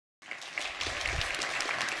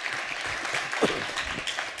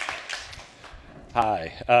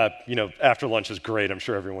Hi. After lunch is great. I'm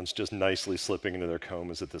sure everyone's just nicely slipping into their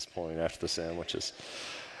comas at this point after the sandwiches.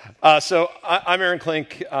 I'm Aaron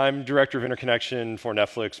Klink. I'm Director of Interconnection for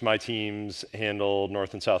Netflix. My teams handle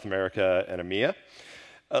North and South America and EMEA.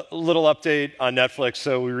 A little update on Netflix.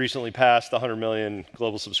 So we recently passed 100 million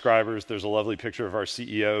global subscribers. There's a lovely picture of our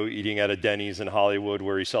CEO eating at a Denny's in Hollywood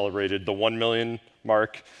where he celebrated the 1 million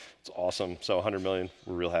mark. It's awesome. So 100 million,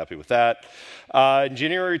 we're real happy with that. In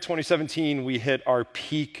January 2017, we hit our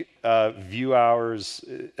peak view hours,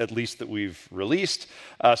 at least that we've released.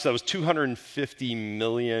 So that was 250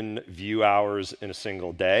 million view hours in a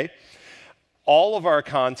single day. All of our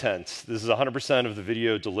content, this is 100% of the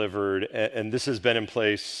video delivered, and this has been in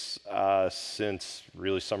place since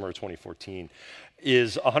really summer of 2014,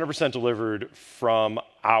 is 100% delivered from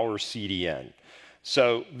our CDN.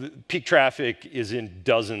 So the peak traffic is in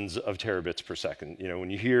dozens of terabits per second.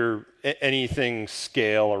 When you hear anything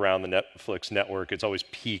scale around the Netflix network, it's always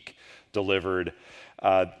peak delivered.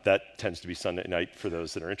 That tends to be Sunday night for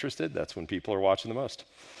those that are interested. That's when people are watching the most.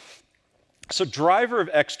 So driver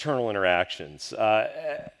of external interactions.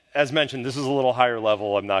 As mentioned, this is a little higher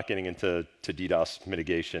level. I'm not getting into DDoS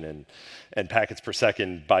mitigation and packets per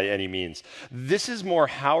second by any means. This is more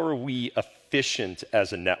how are we efficient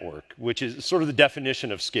as a network, which is sort of the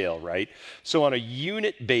definition of scale, right? So on a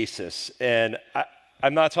unit basis, and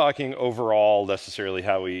I'm not talking overall necessarily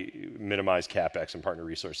how we minimize CapEx and partner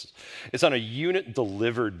resources. It's on a unit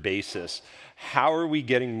delivered basis. How are we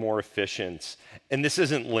getting more efficient? And this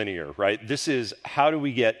isn't linear, right? This is how do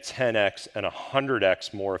we get 10x and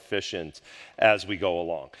 100x more efficient as we go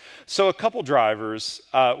along. So a couple drivers,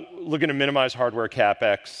 looking to minimize hardware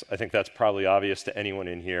CapEx. I think that's probably obvious to anyone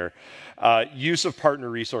in here. Use of partner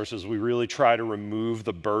resources. We really try to remove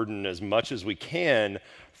the burden as much as we can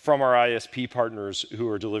from our ISP partners who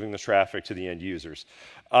are delivering the traffic to the end users.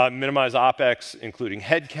 Minimize OpEx, including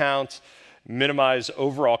headcount. Minimize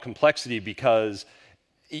overall complexity because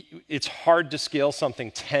it's hard to scale something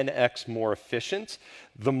 10x more efficient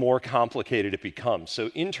the more complicated it becomes. So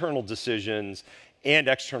internal decisions and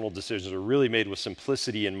external decisions are really made with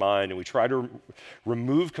simplicity in mind, and we try to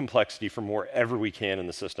remove complexity from wherever we can in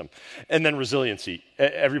the system. And then resiliency.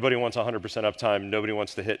 Everybody wants 100% uptime. Nobody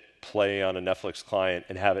wants to hit play on a Netflix client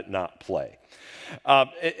and have it not play.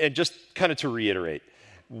 And just kind of to reiterate,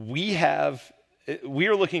 we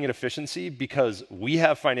are looking at efficiency because we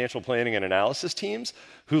have financial planning and analysis teams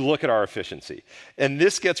who look at our efficiency. And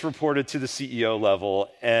this gets reported to the CEO level.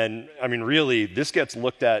 And I mean, really, this gets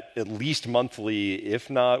looked at least monthly, if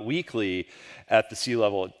not weekly, at the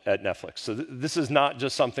C-level at Netflix. So this is not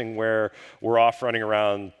just something where we're off running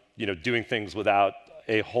around, doing things without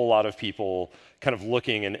a whole lot of people kind of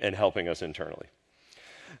looking and helping us internally.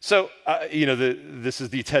 So, this is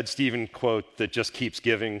the Ted Stevens quote that just keeps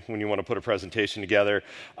giving when you want to put a presentation together.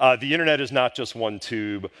 The internet is not just one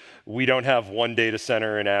tube. We don't have one data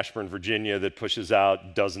center in Ashburn, Virginia that pushes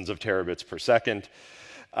out dozens of terabits per second.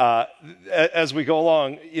 As we go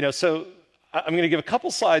along, so I'm going to give a couple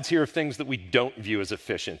slides here of things that we don't view as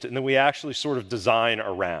efficient and that we actually sort of design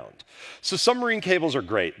around. So submarine cables are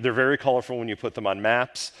great. They're very colorful when you put them on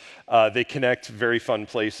maps. They connect very fun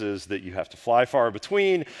places that you have to fly far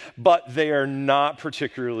between, but they are not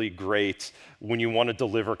particularly great when you want to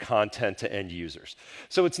deliver content to end users.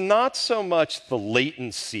 So it's not so much the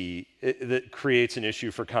latency that creates an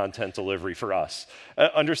issue for content delivery for us.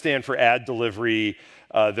 Understand for ad delivery,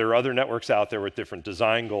 there are other networks out there with different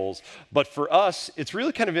design goals, but for us, it's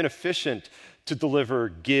really kind of inefficient to deliver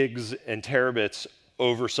gigs and terabits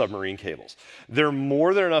over submarine cables. There are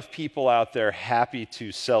more than enough people out there happy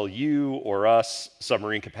to sell you or us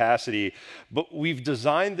submarine capacity, but we've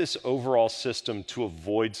designed this overall system to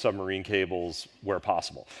avoid submarine cables where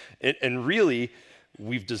possible. And really,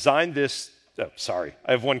 we've designed this, I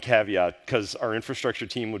have one caveat, because our infrastructure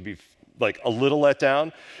team would be like a little let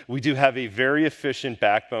down. We do have a very efficient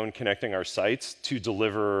backbone connecting our sites to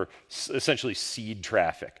deliver essentially seed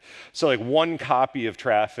traffic. So like one copy of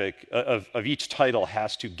traffic of each title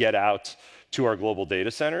has to get out to our global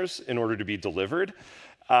data centers in order to be delivered.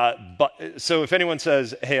 So if anyone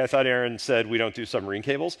says, hey, I thought Aaron said we don't do submarine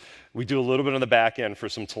cables, we do a little bit on the back end for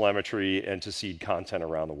some telemetry and to seed content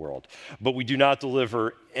around the world. But we do not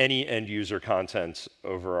deliver any end user content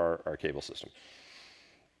over our cable system.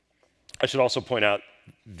 I should also point out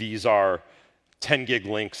these are 10 gig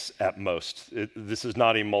links at most. This is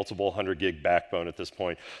not a multiple 100 gig backbone at this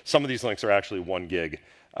point. Some of these links are actually 1 gig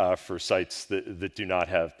for sites that do not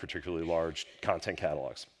have particularly large content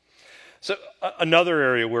catalogs. So another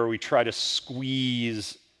area where we try to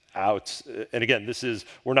squeeze out. And again,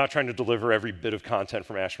 we're not trying to deliver every bit of content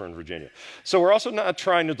from Ashburn, Virginia. So we're also not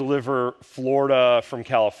trying to deliver Florida from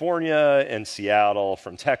California and Seattle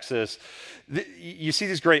from Texas. You see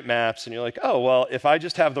these great maps and you're like, oh, well, if I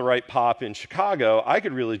just have the right pop in Chicago, I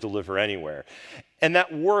could really deliver anywhere. And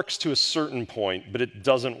that works to a certain point, but it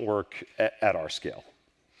doesn't work at our scale.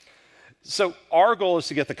 So our goal is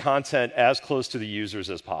to get the content as close to the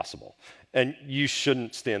users as possible. And you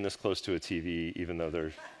shouldn't stand this close to a TV, even though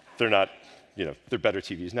they're not, they're better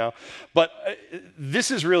TVs now. But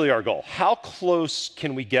this is really our goal. How close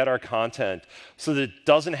can we get our content so that it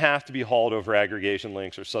doesn't have to be hauled over aggregation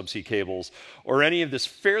links or subsea cables or any of this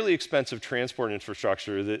fairly expensive transport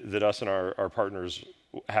infrastructure that us and our partners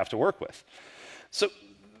have to work with? So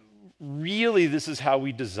really, this is how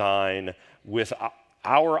we design with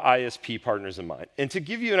our ISP partners in mind. And to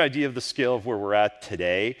give you an idea of the scale of where we're at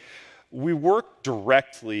today, we work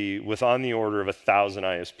directly with on the order of 1,000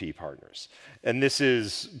 ISP partners. And this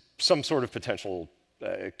is some sort of potential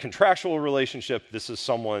contractual relationship. This is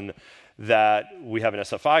someone that we have an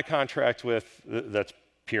SFI contract with, that's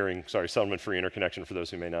settlement free interconnection for those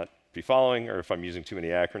who may not be following, or if I'm using too many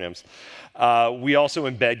acronyms. We also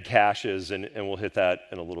embed caches, and we'll hit that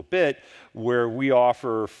in a little bit, where we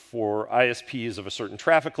offer for ISPs of a certain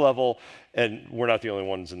traffic level, and we're not the only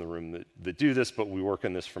ones in the room that do this, but we work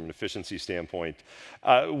on this from an efficiency standpoint.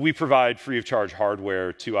 We provide free of charge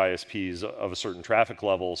hardware to ISPs of a certain traffic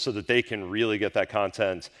level so that they can really get that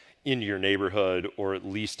content into your neighborhood, or at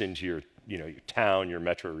least into your town, your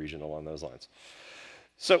metro region, along those lines.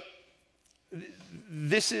 So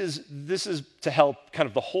this is to help kind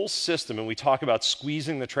of the whole system, and we talk about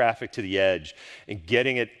squeezing the traffic to the edge and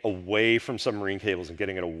getting it away from submarine cables and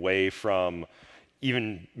getting it away from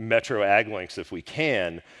even metro ag links if we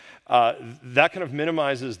can. That kind of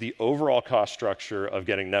minimizes the overall cost structure of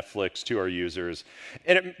getting Netflix to our users,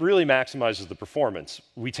 and it really maximizes the performance.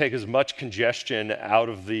 We take as much congestion out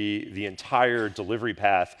of the entire delivery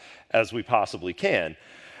path as we possibly can.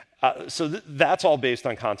 So that's all based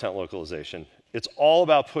on content localization. It's all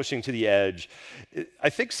about pushing to the edge.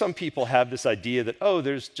 I think some people have this idea that, oh,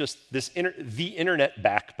 there's just the internet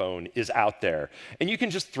backbone is out there, and you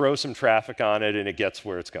can just throw some traffic on it and it gets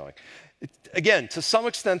where it's going. Again, to some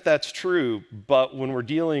extent that's true, but when we're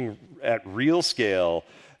dealing at real scale,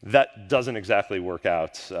 that doesn't exactly work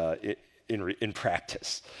out in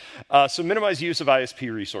practice. So minimize use of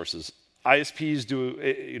ISP resources. ISPs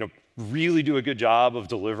really do a good job of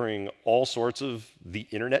delivering all sorts of the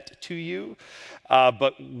internet to you,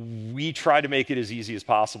 but we try to make it as easy as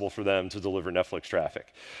possible for them to deliver Netflix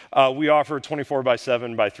traffic. We offer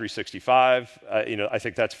 24/7 by 365. I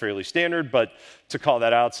think that's fairly standard, but to call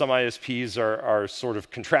that out, some ISPs are sort of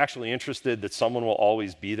contractually interested that someone will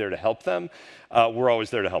always be there to help them. We're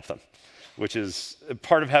always there to help them, which is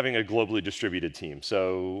part of having a globally distributed team.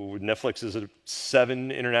 So Netflix is at 7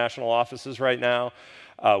 international offices right now.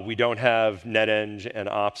 We don't have NetEng and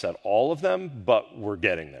Ops at all of them, but we're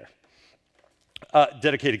getting there.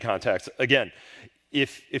 Dedicated contacts. Again,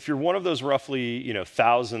 if you're one of those roughly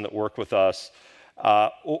 1,000 that work with us,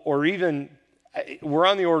 or even we're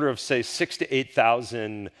on the order of say 6,000 to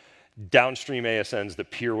 8,000 downstream ASNs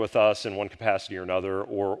that peer with us in one capacity or another,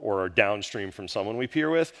 or are downstream from someone we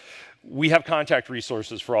peer with. We have contact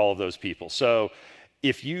resources for all of those people. So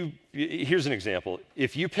here's an example.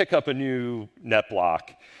 If you pick up a new net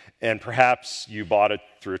block and perhaps you bought it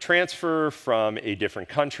through a transfer from a different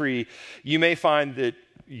country, you may find that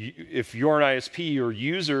if you're an ISP, your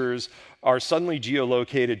users are suddenly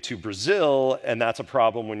geolocated to Brazil, and that's a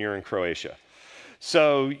problem when you're in Croatia.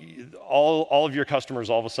 So all of your customers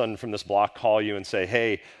all of a sudden from this block call you and say,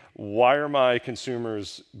 hey, why are my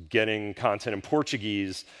consumers getting content in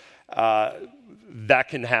Portuguese? That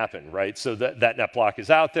can happen, right? So that net block is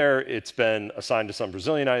out there. It's been assigned to some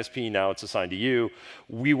Brazilian ISP. Now it's assigned to you.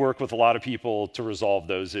 We work with a lot of people to resolve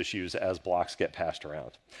those issues as blocks get passed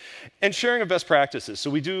around. And sharing of best practices. So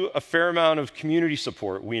we do a fair amount of community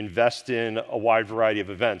support. We invest in a wide variety of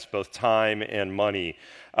events, both time and money.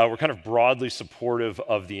 We're kind of broadly supportive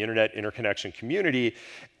of the internet interconnection community.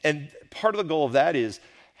 And part of the goal of that is,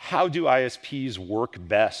 how do ISPs work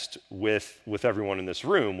best with everyone in this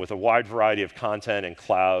room with a wide variety of content and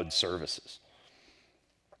cloud services?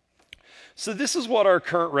 So this is what our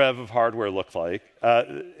current rev of hardware looks like.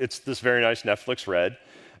 It's this very nice Netflix red.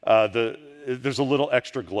 There's a little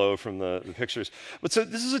extra glow from the pictures. But so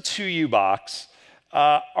this is a 2U box.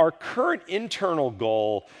 Our current internal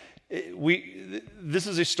goal, this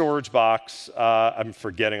is a storage box. I'm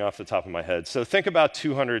forgetting off the top of my head. So think about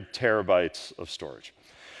 200 terabytes of storage.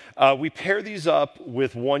 We pair these up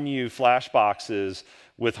with 1U flash boxes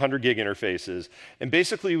with 100 gig interfaces, and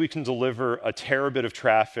basically we can deliver a terabit of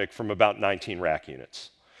traffic from about 19 rack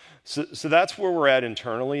units. So that's where we're at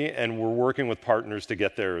internally, and we're working with partners to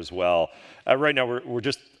get there as well. Right now, we're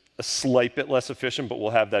just a slight bit less efficient, but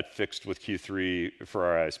we'll have that fixed with Q3 for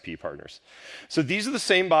our ISP partners. So these are the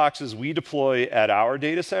same boxes we deploy at our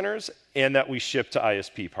data centers and that we ship to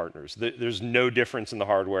ISP partners. There's no difference in the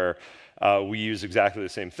hardware. We use exactly the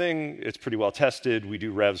same thing. It's pretty well tested. We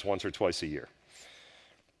do revs once or twice a year.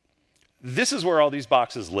 This is where all these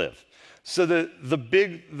boxes live. So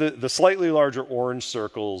the slightly larger orange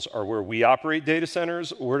circles are where we operate data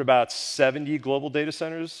centers. We're at about 70 global data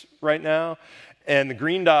centers right now. And the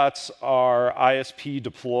green dots are ISP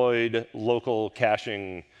deployed local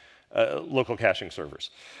caching servers.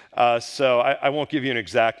 So I won't give you an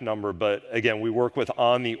exact number, but again, we work with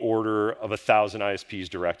on the order of 1,000 ISPs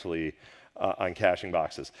directly on caching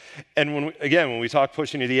boxes. And when we talk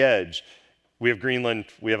pushing to the edge, we have Greenland,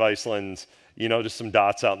 we have Iceland. You notice some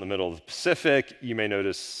dots out in the middle of the Pacific. You may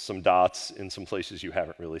notice some dots in some places you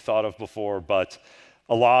haven't really thought of before, but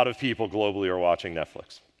a lot of people globally are watching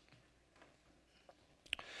Netflix.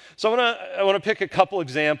 So I want to pick a couple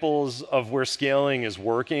examples of where scaling is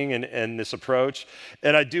working and this approach.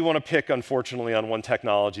 And I do want to pick, unfortunately, on one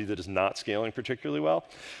technology that is not scaling particularly well.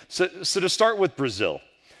 So to start with Brazil.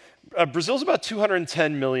 Brazil's about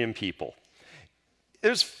 210 million people.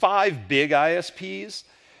 There's 5 big ISPs.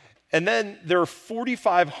 And then there are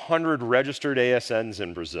 4,500 registered ASNs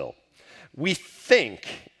in Brazil. We think,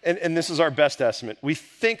 and this is our best estimate, we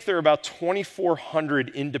think there are about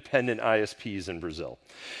 2,400 independent ISPs in Brazil.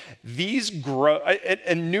 These grow,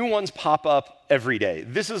 and new ones pop up every day.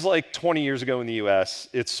 This is like 20 years ago in the US.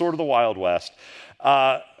 It's sort of the Wild West.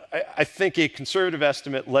 I think a conservative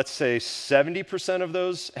estimate, let's say 70% of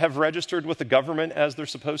those have registered with the government as they're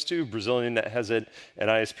supposed to. Brazilian has an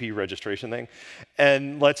ISP registration thing.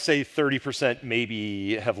 And let's say 30%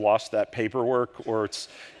 maybe have lost that paperwork, or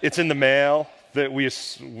it's in the mail that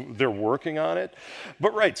they're working on it.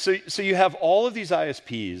 But right, so you have all of these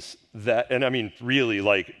ISPs that, and I mean really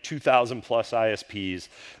like 2,000 plus ISPs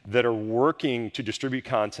that are working to distribute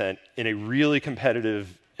content in a really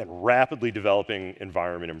competitive and rapidly developing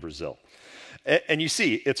environment in Brazil. And you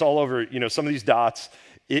see, it's all over, some of these dots,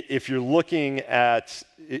 if you're looking at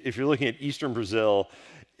eastern Brazil,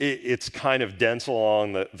 it's kind of dense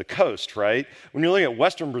along the coast, right? When you're looking at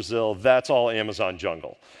western Brazil, that's all Amazon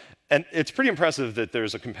jungle. And it's pretty impressive that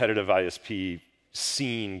there's a competitive ISP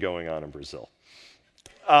scene going on in Brazil.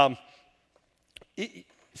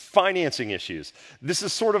 Financing issues. This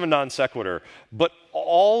is sort of a non sequitur, but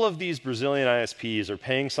all of these Brazilian ISPs are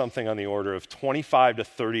paying something on the order of $25 to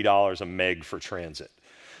 $30 a meg for transit.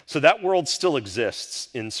 So that world still exists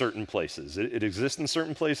in certain places. It exists in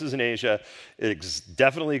certain places in Asia. It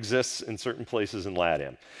definitely exists in certain places in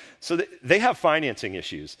LATAM. So they have financing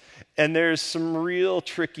issues. And there's some real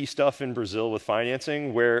tricky stuff in Brazil with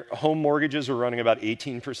financing where home mortgages are running about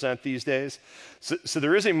 18% these days. So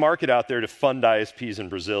there is a market out there to fund ISPs in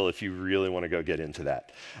Brazil if you really want to go get into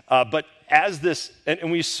that. But as this,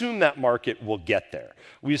 and we assume that market will get there.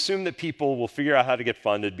 We assume that people will figure out how to get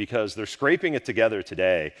funded because they're scraping it together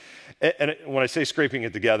today. And when I say scraping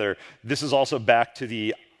it together, this is also back to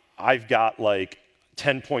the, I've got like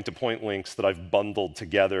 10 point-to-point links that I've bundled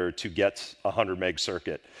together to get a 100 meg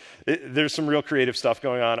circuit. There's some real creative stuff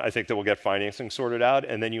going on. I think that we'll get financing sorted out,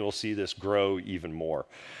 and then you will see this grow even more.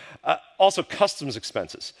 Also, customs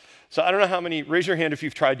expenses. So I don't know how many, raise your hand if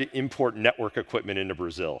you've tried to import network equipment into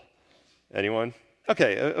Brazil. Anyone?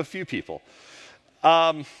 Okay, a few people.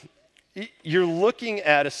 You're looking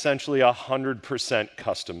at essentially 100%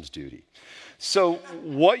 customs duty. So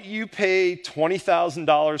what you pay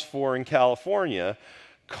 $20,000 for in California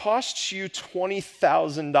costs you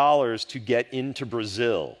 $20,000 to get into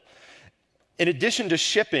Brazil. In addition to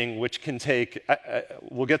shipping, which can take,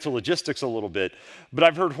 we'll get to logistics a little bit, but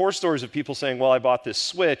I've heard horror stories of people saying, well, I bought this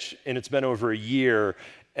switch and it's been over a year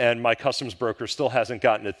and my customs broker still hasn't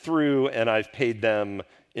gotten it through and I've paid them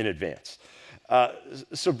in advance.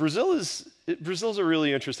 So Brazil's a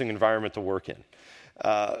really interesting environment to work in.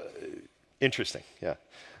 Interesting, yeah.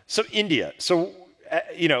 So India. So,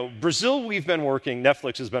 Brazil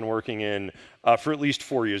Netflix has been working in for at least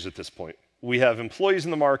 4 years at this point. We have employees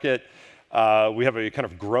in the market. We have a kind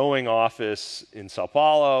of growing office in Sao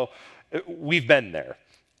Paulo. We've been there.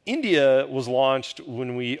 India was launched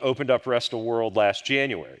when we opened up Rest of World last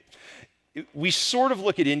January. We sort of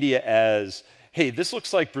look at India as, hey, this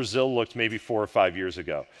looks like Brazil looked maybe 4 or 5 years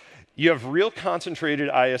ago. You have real concentrated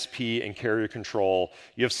ISP and carrier control.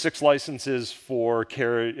 You have 6 licenses for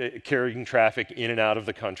carrying traffic in and out of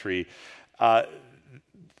the country.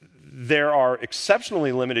 There are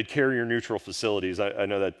exceptionally limited carrier-neutral facilities. I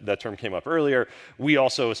know that term came up earlier. We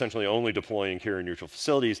also essentially only deploy in carrier-neutral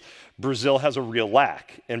facilities. Brazil has a real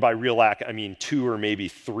lack, and by real lack, I mean 2 or maybe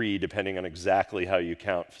 3, depending on exactly how you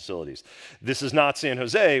count facilities. This is not San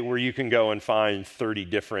Jose, where you can go and find 30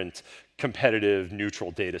 different competitive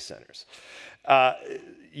neutral data centers.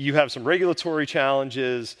 You have some regulatory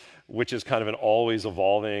challenges, which is kind of an always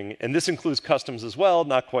evolving, and this includes customs as well,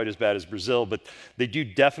 not quite as bad as Brazil, but they do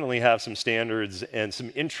definitely have some standards and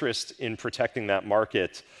some interest in protecting that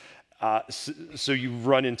market. So you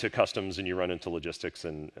run into customs and you run into logistics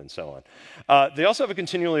and so on. They also have a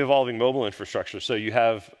continually evolving mobile infrastructure. So you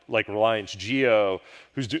have like Reliance Jio,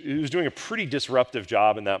 who's doing a pretty disruptive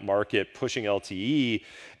job in that market, pushing LTE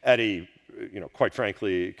at a, quite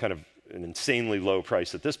frankly, kind of an insanely low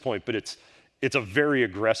price at this point, but it's a very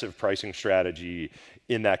aggressive pricing strategy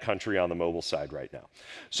in that country on the mobile side right now.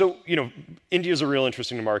 So, India is a real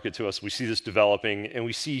interesting market to us. We see this developing, and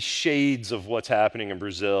we see shades of what's happening in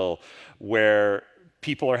Brazil, where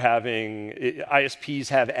people are having, ISPs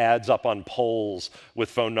have ads up on poles with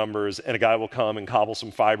phone numbers, and a guy will come and cobble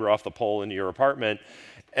some fiber off the pole into your apartment,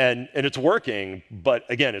 and it's working, but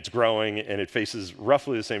again, it's growing, and it faces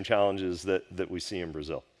roughly the same challenges that we see in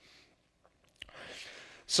Brazil.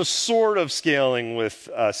 So sort of scaling with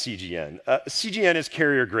CGN. CGN is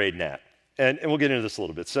carrier-grade NAT, and we'll get into this a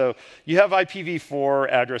little bit. So you have IPv4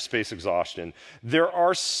 address space exhaustion. There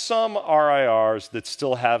are some RIRs that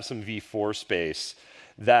still have some v4 space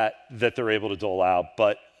that they're able to dole out,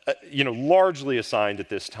 but largely assigned at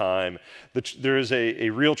this time. There is a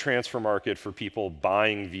real transfer market for people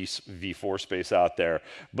buying v4 space out there,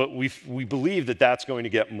 but we believe that that's going to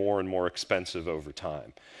get more and more expensive over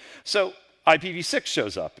time. So IPv6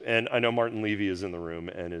 shows up, and I know Martin Levy is in the room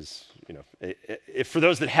and is, for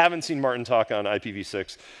those that haven't seen Martin talk on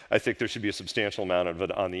IPv6, I think there should be a substantial amount of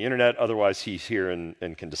it on the internet. Otherwise, he's here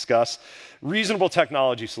and can discuss. Reasonable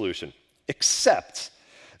technology solution, except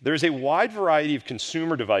there's a wide variety of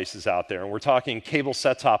consumer devices out there, and we're talking cable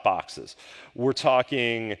set-top boxes. We're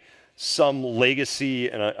talking some legacy,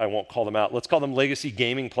 and I won't call them out, let's call them legacy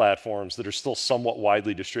gaming platforms that are still somewhat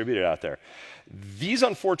widely distributed out there. These,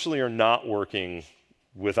 unfortunately, are not working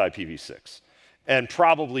with IPv6, and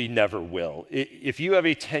probably never will. If you have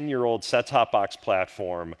a 10-year-old set-top box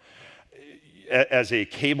platform as a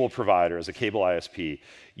cable provider, as a cable ISP,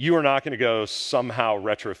 you are not going to go somehow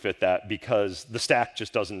retrofit that because the stack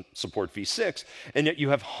just doesn't support v6, and yet you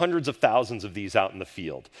have hundreds of thousands of these out in the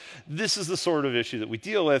field. This is the sort of issue that we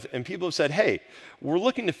deal with, and people have said, hey, we're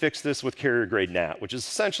looking to fix this with carrier-grade NAT, which is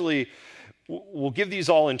essentially, we'll give these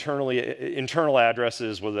all internal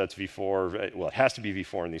addresses, whether that's v4, well, it has to be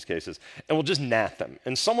v4 in these cases, and we'll just NAT them.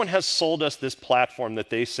 And someone has sold us this platform that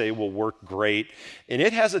they say will work great, and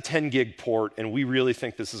it has a 10 gig port, and we really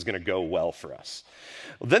think this is going to go well for us.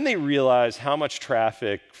 Well, then they realize how much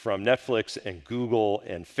traffic from Netflix and Google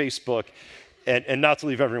and Facebook, and not to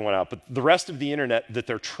leave everyone out, but the rest of the internet that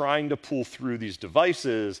they're trying to pull through these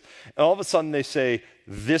devices, and all of a sudden they say,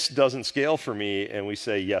 this doesn't scale for me, and we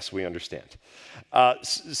say, yes, we understand.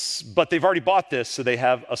 But they've already bought this, so they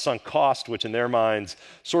have a sunk cost, which in their minds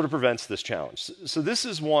sort of prevents this challenge. So this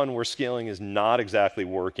is one where scaling is not exactly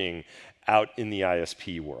working out in the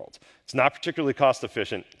ISP world. It's not particularly cost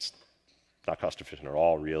efficient. It's not cost efficient at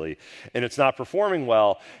all, really, and it's not performing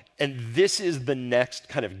well. And this is the next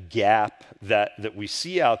kind of gap that we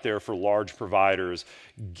see out there for large providers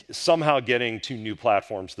somehow getting to new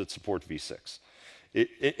platforms that support v6.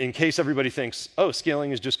 In case everybody thinks, oh,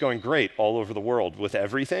 scaling is just going great all over the world with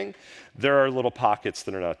everything, there are little pockets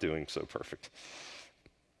that are not doing so perfect.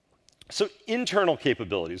 So internal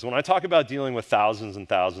capabilities. When I talk about dealing with thousands and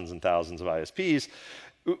thousands and thousands of ISPs,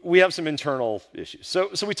 we have some internal issues.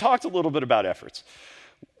 So we talked a little bit about efforts.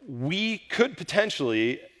 We could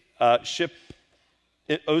potentially ship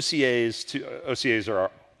OCAs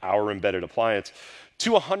are our embedded appliance,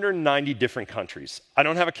 to 190 different countries. I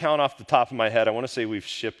don't have a count off the top of my head. I want to say we've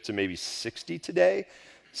shipped to maybe 60 today,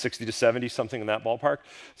 60 to 70, something in that ballpark.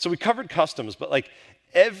 So we covered customs, but like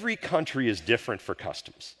every country is different for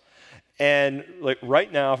customs. And like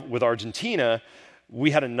right now with Argentina, we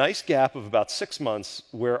had a nice gap of about 6 months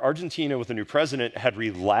where Argentina, with a new president, had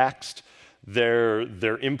relaxed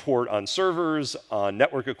their import on servers, on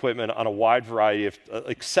network equipment, on a wide variety of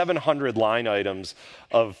like 700 line items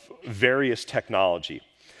of various technology.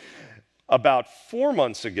 About 4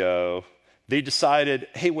 months ago, they decided,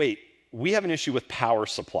 hey, wait, we have an issue with power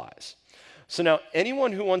supplies. So now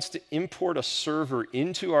anyone who wants to import a server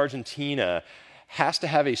into Argentina has to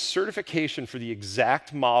have a certification for the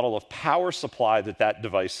exact model of power supply that that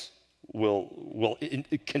device will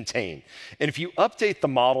contain. And if you update the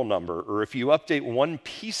model number, or if you update one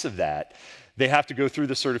piece of that, they have to go through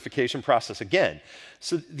the certification process again.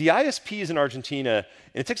 So the ISPs in Argentina,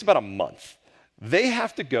 and it takes about a month, they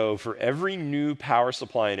have to go for every new power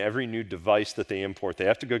supply and every new device that they import, they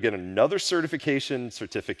have to go get another certification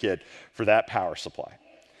certificate for that power supply.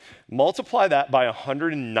 Multiply that by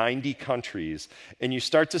 190 countries, and you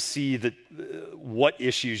start to see that what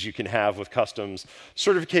issues you can have with customs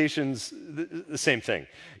certifications. The same thing.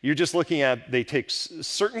 You're just looking at, they take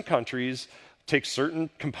certain countries, take certain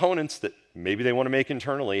components that maybe they want to make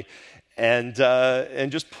internally, and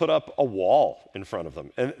just put up a wall in front of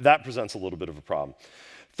them. And that presents a little bit of a problem.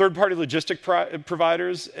 Third-party logistic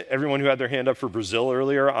providers, everyone who had their hand up for Brazil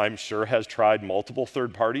earlier, I'm sure has tried multiple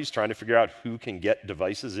third parties trying to figure out who can get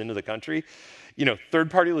devices into the country. You know,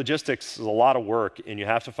 third-party logistics is a lot of work, and you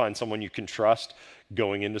have to find someone you can trust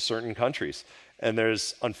going into certain countries. And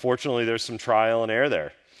unfortunately, there's some trial and error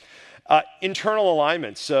there. Internal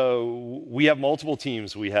alignment. So we have multiple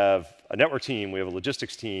teams. We have a network team, we have a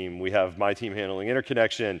logistics team, we have my team handling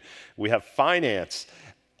interconnection, we have finance.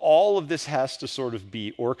 All of this has to sort of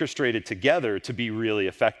be orchestrated together to be really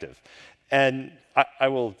effective. And I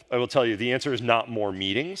will tell you, the answer is not more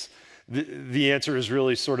meetings. The answer is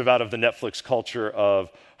really sort of out of the Netflix culture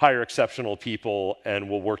of hire exceptional people and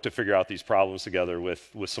we'll work to figure out these problems together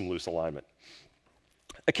with some loose alignment.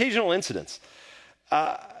 Occasional incidents.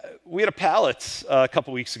 We had a pallet a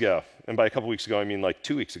couple weeks ago, and by a couple weeks ago, I mean like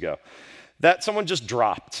 2 weeks ago, that someone just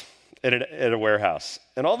dropped at a warehouse.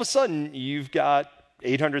 And all of a sudden, you've got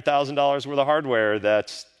 $800,000 worth of hardware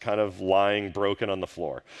that's kind of lying broken on the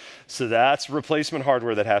floor. So that's replacement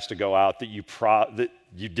hardware that has to go out that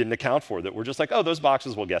you didn't account for, that we're just like, oh, those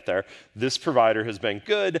boxes will get there. This provider has been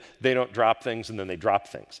good. They don't drop things, and then they drop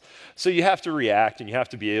things. So you have to react, and you have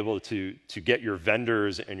to be able to get your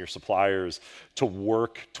vendors and your suppliers to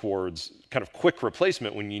work towards kind of quick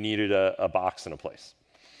replacement when you needed a box in a place.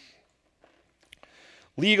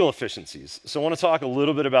 Legal efficiencies. So I want to talk a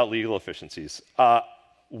little bit about legal efficiencies.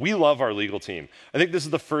 We love our legal team. I think this is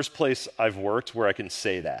the first place I've worked where I can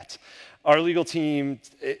say that. Our legal team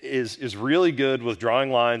is really good with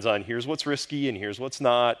drawing lines on here's what's risky and here's what's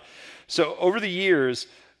not. So over the years,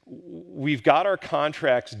 we've got our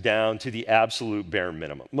contracts down to the absolute bare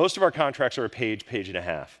minimum. Most of our contracts are a page and a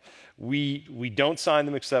half. We don't sign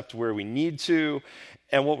them except where we need to,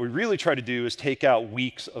 and what we really try to do is take out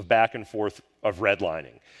weeks of back and forth of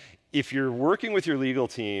redlining. If you're working with your legal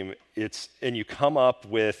team and you come up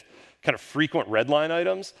with kind of frequent redline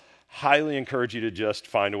items, highly encourage you to just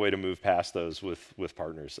find a way to move past those with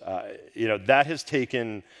partners. That has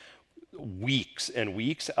taken weeks and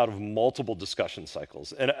weeks out of multiple discussion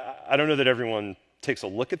cycles. And I don't know that everyone takes a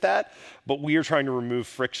look at that, but we are trying to remove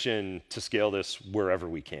friction to scale this wherever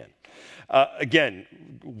we can. Again,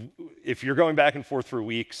 if you're going back and forth for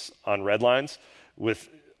weeks on red lines with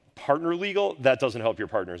partner legal, that doesn't help your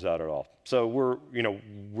partners out at all. So we're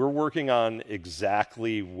working on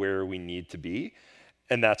exactly where we need to be,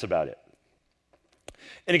 and that's about it.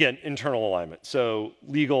 And again, internal alignment. So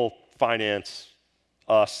legal, finance,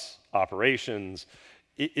 us, operations,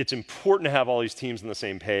 it's important to have all these teams on the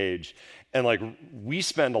same page. And we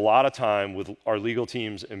spend a lot of time with our legal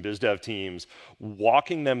teams and biz dev teams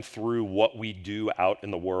walking them through what we do out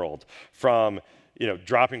in the world, from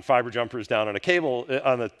dropping fiber jumpers down on a cable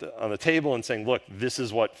on the table and saying, look, this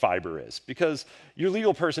is what fiber is. Because your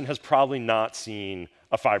legal person has probably not seen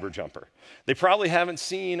a fiber jumper. They probably haven't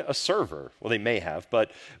seen a server. Well, they may have,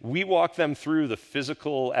 but we walk them through the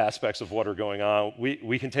physical aspects of what are going on.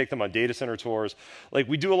 We can take them on data center tours.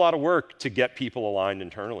 We do a lot of work to get people aligned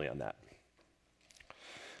internally on that.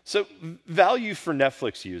 So value for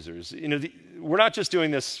Netflix users. We're not just doing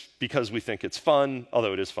this because we think it's fun,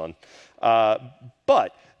 although it is fun,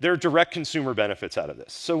 but there are direct consumer benefits out of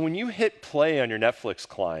this. So when you hit play on your Netflix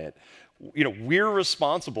client, we're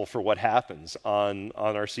responsible for what happens on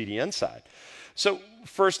our CDN side. So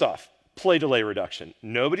first off, play delay reduction.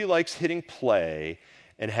 Nobody likes hitting play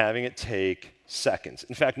and having it take seconds.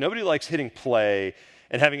 In fact, nobody likes hitting play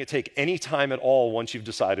and having it take any time at all once you've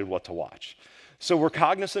decided what to watch. So we're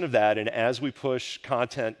cognizant of that, and as we push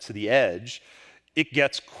content to the edge, it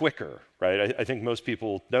gets quicker, right? I think most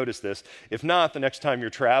people notice this. If not, the next time you're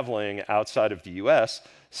traveling outside of the US,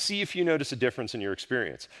 see if you notice a difference in your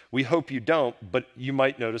experience. We hope you don't, but you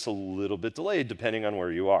might notice a little bit delayed depending on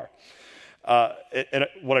where you are. And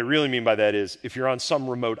what I really mean by that is if you're on some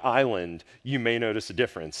remote island, you may notice a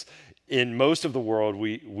difference. in most of the world,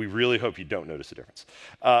 we really hope you don't notice a difference.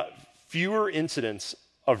 Fewer incidents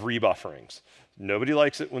of rebufferings. Nobody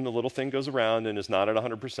likes it when the little thing goes around and is not at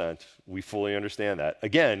 100%. We fully understand that.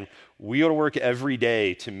 Again, we go to work every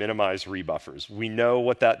day to minimize rebuffers. We know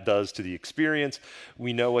what that does to the experience.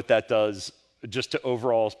 We know what that does just to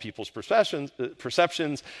overall people's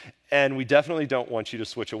perceptions, and we definitely don't want you to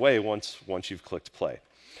switch away once you've clicked play.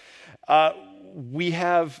 We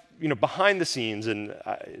have, behind the scenes, and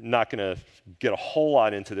I'm not going to get a whole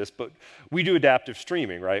lot into this, but we do adaptive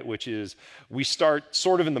streaming, right? Which is we start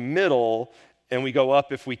sort of in the middle, and we go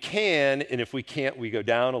up if we can, and if we can't, we go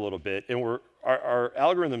down a little bit. And our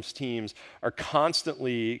algorithms teams are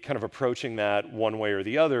constantly kind of approaching that one way or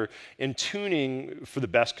the other and tuning for the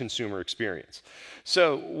best consumer experience.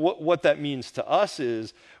 So what that means to us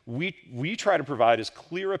is we try to provide as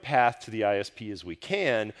clear a path to the ISP as we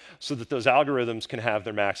can so that those algorithms can have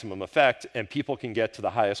their maximum effect and people can get to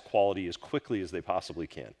the highest quality as quickly as they possibly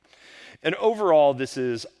can. And overall, this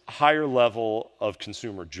is a higher level of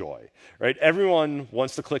consumer joy, right? Everyone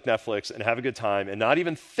wants to click Netflix and have a good time and not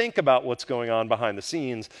even think about what's going on behind the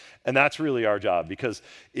scenes, and that's really our job. Because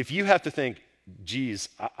if you have to think, geez,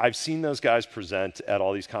 I've seen those guys present at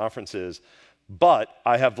all these conferences, but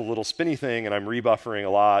I have the little spinny thing and I'm rebuffering a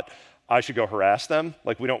lot, I should go harass them.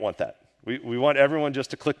 Like, we don't want that. We want everyone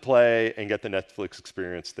just to click play and get the Netflix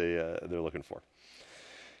experience they're looking for.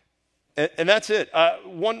 And that's it.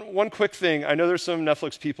 One quick thing. I know there's some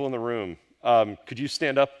Netflix people in the room. Could you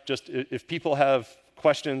stand up? Just if people have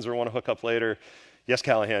questions or want to hook up later. Yes,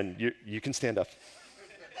 Callahan, you can stand up.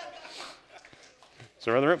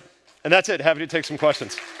 So around the room. And that's it. Happy to take some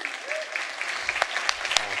questions.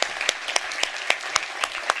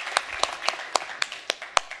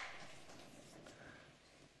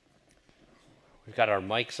 We've got our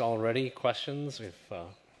mics all ready. Questions? We've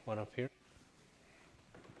one up here.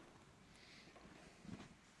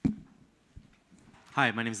 Hi,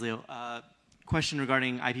 my name is Leo. Question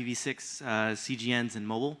regarding IPv6 CGNs and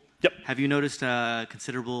mobile. Yep. Have you noticed a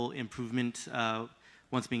considerable improvement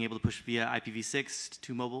once being able to push via IPv6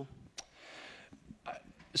 to mobile?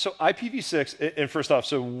 So IPv6, and first off,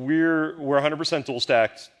 so we're 100% dual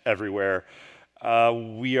stacked everywhere.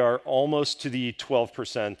 We are almost to the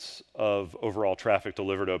 12% of overall traffic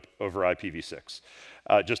delivered over IPv6,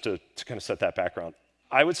 just to kind of set that background.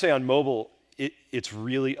 I would say on mobile, it's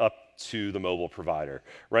really up to the mobile provider,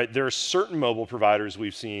 right? There are certain mobile providers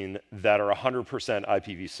we've seen that are 100%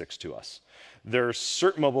 IPv6 to us. There are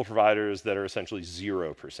certain mobile providers that are essentially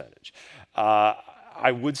 0%.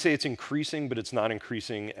 I would say it's increasing, but it's not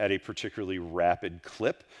increasing at a particularly rapid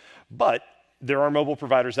clip. But there are mobile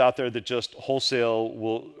providers out there that just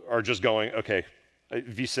wholesale are just going, okay,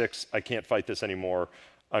 V6, I can't fight this anymore.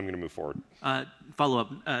 I'm going to move forward. Follow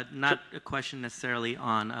up, not a question necessarily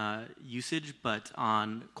on usage, but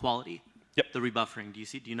on quality. Yep. The rebuffering. Do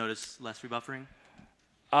you notice less rebuffering?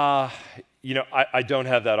 I don't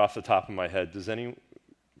have that off the top of my head. Does any?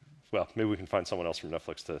 Well, maybe we can find someone else from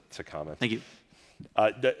Netflix to comment. Thank you.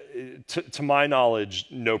 To my knowledge,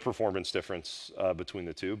 no performance difference between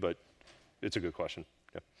the two, but it's a good question.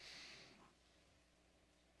 Yeah.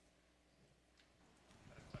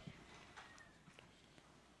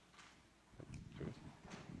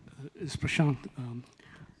 It's Prashant.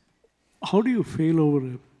 How do you fail over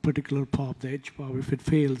a particular POP, the edge POP? If it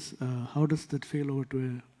fails, how does that fail over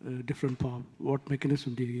to a different POP? What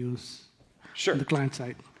mechanism do you use on the client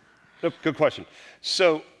side? Good question.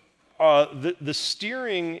 So the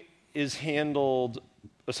steering is handled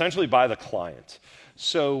essentially by the client.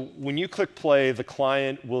 So when you click play, the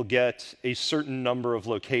client will get a certain number of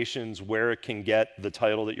locations where it can get the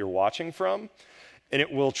title that you're watching from, and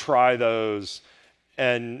it will try those.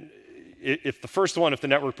 And if the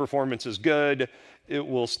network performance is good, it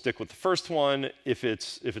will stick with the first one. If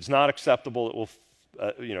it's not acceptable, it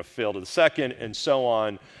will fail to the second, and so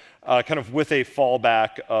on, kind of with a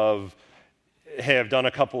fallback of, hey, I've done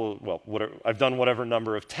I've done whatever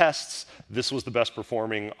number of tests. This was the best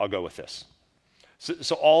performing. I'll go with this.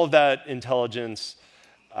 So all of that intelligence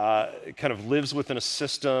kind of lives within a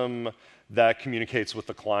system that communicates with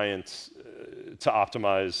the client to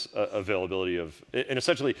optimize availability of. And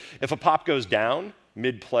essentially, if a POP goes down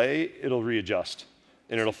mid-play, it'll readjust,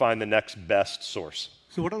 and it'll find the next best source.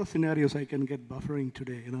 So what are the scenarios I can get buffering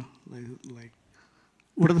today? Like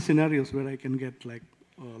what are the scenarios where I can get like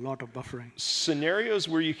a lot of buffering? Scenarios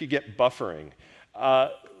where you could get buffering.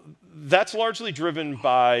 That's largely driven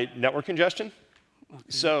by network congestion. Okay.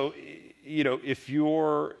 So, if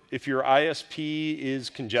your ISP is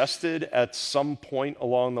congested at some point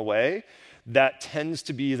along the way, that tends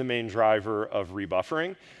to be the main driver of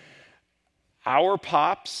rebuffering. Our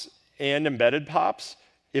POPs and embedded pops,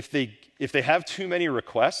 if they have too many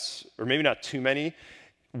requests, or maybe not too many,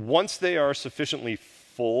 once they are sufficiently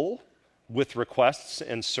full with requests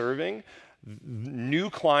and serving, new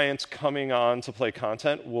clients coming on to play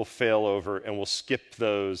content will fail over and will skip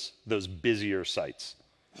those busier sites.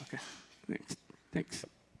 Okay, thanks. Thanks.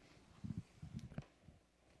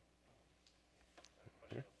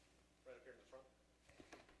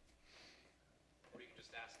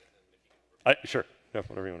 Sure. No,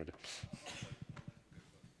 whatever you want to do.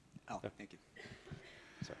 Oh, thank you.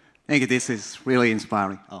 Sorry. Thank you. This is really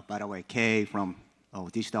inspiring. Oh, by the way, Kay from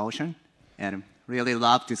DigitalOcean, and really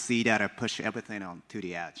love to see that I push everything on to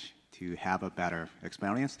the edge to have a better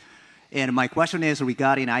experience. And my question is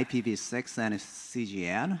regarding IPv6 and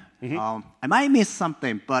CGN. I might miss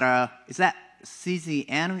something, but is that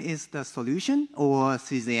CGN is the solution, or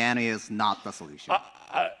CGN is not the solution?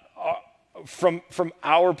 From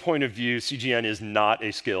our point of view, CGN is not a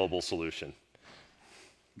scalable solution.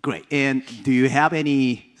 Great. And do you have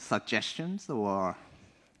any suggestions, or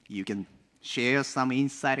you can share some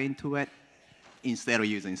insight into it instead of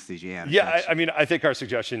using CGN? Yeah, I mean, I think our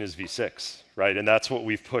suggestion is V6, right? And that's what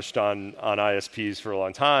we've pushed on ISPs for a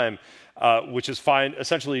long time, which is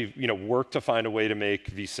essentially, work to find a way to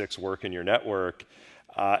make V6 work in your network,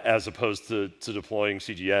 as opposed to deploying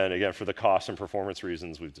CGN, again, for the cost and performance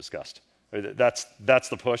reasons we've discussed. That's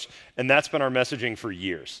the push, and that's been our messaging for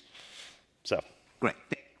years. So great.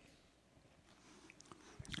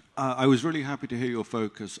 I was really happy to hear your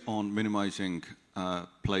focus on minimizing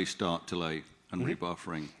play start delay and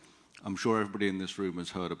rebuffering. I'm sure everybody in this room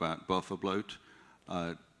has heard about buffer bloat.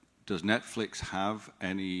 Does Netflix have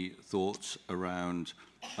any thoughts around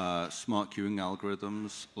smart queuing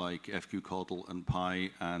algorithms like FQCODL and Pi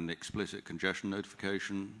and explicit congestion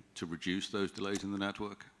notification to reduce those delays in the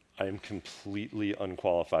network? I am completely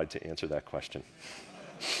unqualified to answer that question.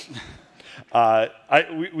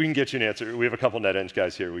 We can get you an answer. We have a couple NetEng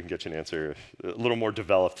guys here. We can get you an answer a little more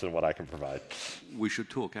developed than what I can provide. We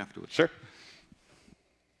should talk afterwards. Sure.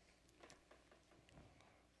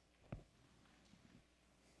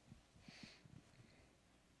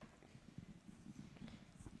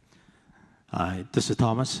 Hi, this is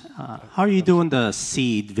Thomas. How are you doing the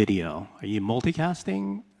seed video? Are you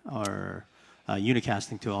multicasting or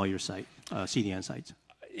unicasting to all your CDN sites?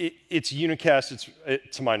 It's unicast,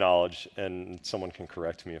 to my knowledge, and someone can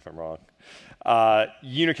correct me if I'm wrong.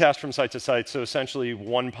 Unicast from site to site, so essentially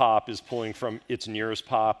one POP is pulling from its nearest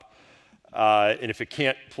POP, and if it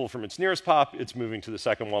can't pull from its nearest POP, it's moving to the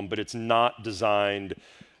second one, but it's not designed,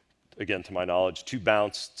 again, to my knowledge, to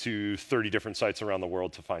bounce to 30 different sites around the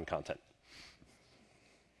world to find content.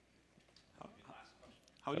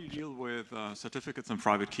 How do you deal with certificates and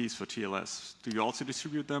private keys for TLS? Do you also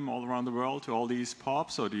distribute them all around the world to all these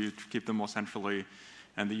POPs, or do you keep them more centrally,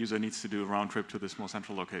 and the user needs to do a round trip to this more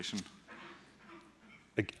central location?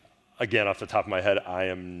 Again, off the top of my head, I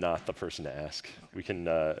am not the person to ask. We can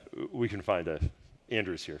find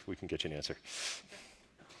Andrew's here. We can get you an answer.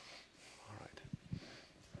 All right.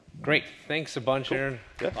 Great. Thanks a bunch, cool. Aaron.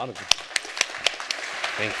 Yeah. Thank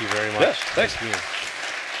you very much. Yeah, thanks. Thank you.